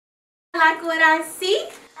like what I see.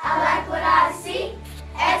 I like what I see.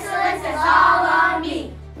 Excellence is all on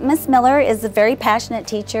me. Miss Miller is a very passionate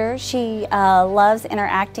teacher. She loves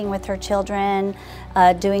interacting with her children,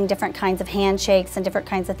 doing different kinds of handshakes and different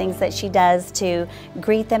kinds of things that she does to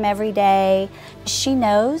greet them every day. She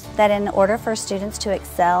knows that in order for students to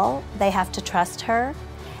excel, they have to trust her.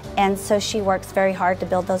 And so she works very hard to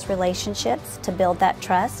build those relationships, to build that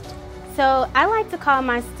trust. So I like to call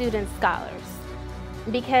my students scholars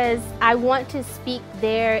because I want to speak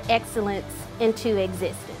their excellence into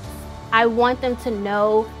existence. I want them to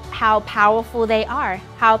know how powerful they are,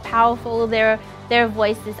 how powerful their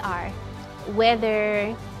voices are.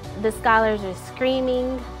 Whether the scholars are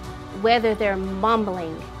screaming, whether they're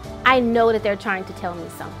mumbling, I know that they're trying to tell me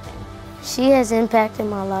something. She has impacted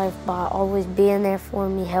my life by always being there for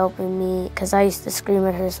me, helping me, because I used to scream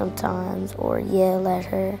at her sometimes or yell at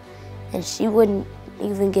her, and she wouldn't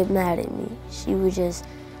even get mad at me. She would just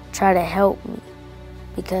try to help me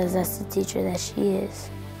because that's the teacher that she is.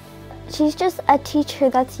 She's just a teacher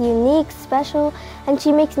that's unique, special, and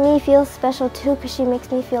she makes me feel special too because she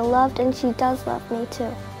makes me feel loved, and she does love me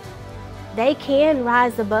too. They can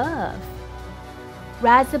rise above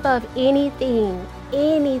anything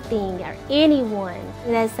or anyone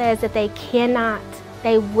that says that they cannot,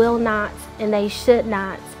 they will not, and they should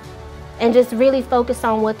not, and just really focus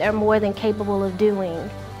on what they're more than capable of doing.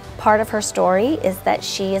 Part of her story is that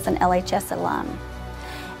she is an LHS alum.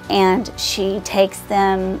 And she takes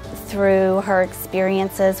them through her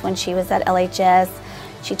experiences when she was at LHS.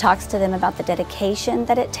 She talks to them about the dedication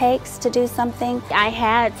that it takes to do something. I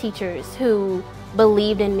had teachers who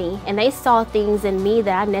believed in me, and they saw things in me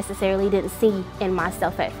that I necessarily didn't see in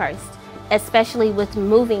myself at first. Especially with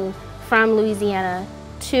moving from Louisiana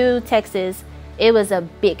to Texas, it was a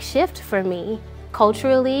big shift for me.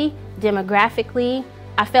 Culturally, demographically,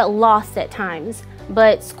 I felt lost at times.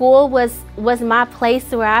 But school was my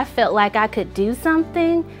place where I felt like I could do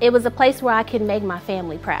something. It was a place where I could make my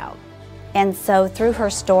family proud. And so through her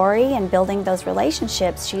story and building those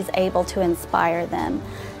relationships, she's able to inspire them.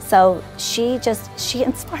 So she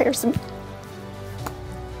inspires me.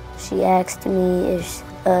 She asked me if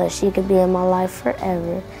she could be in my life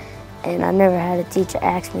forever, and I never had a teacher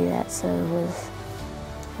ask me that, so it was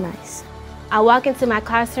nice. I walk into my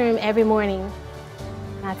classroom every morning.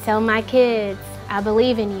 I tell my kids, I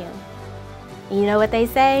believe in you. And you know what they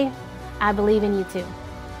say? I believe in you too.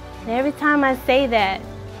 And every time I say that,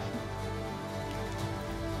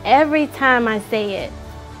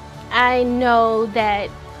 I know that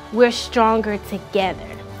we're stronger together.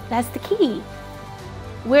 That's the key.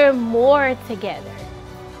 We're more together.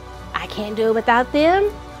 I can't do it without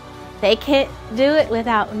them. They can't do it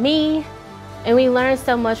without me. And we learn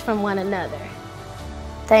so much from one another.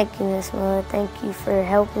 Thank you, Miss Miller. Thank you for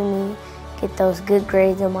helping me get those good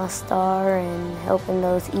grades on my star and helping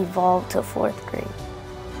those evolve to 4th grade.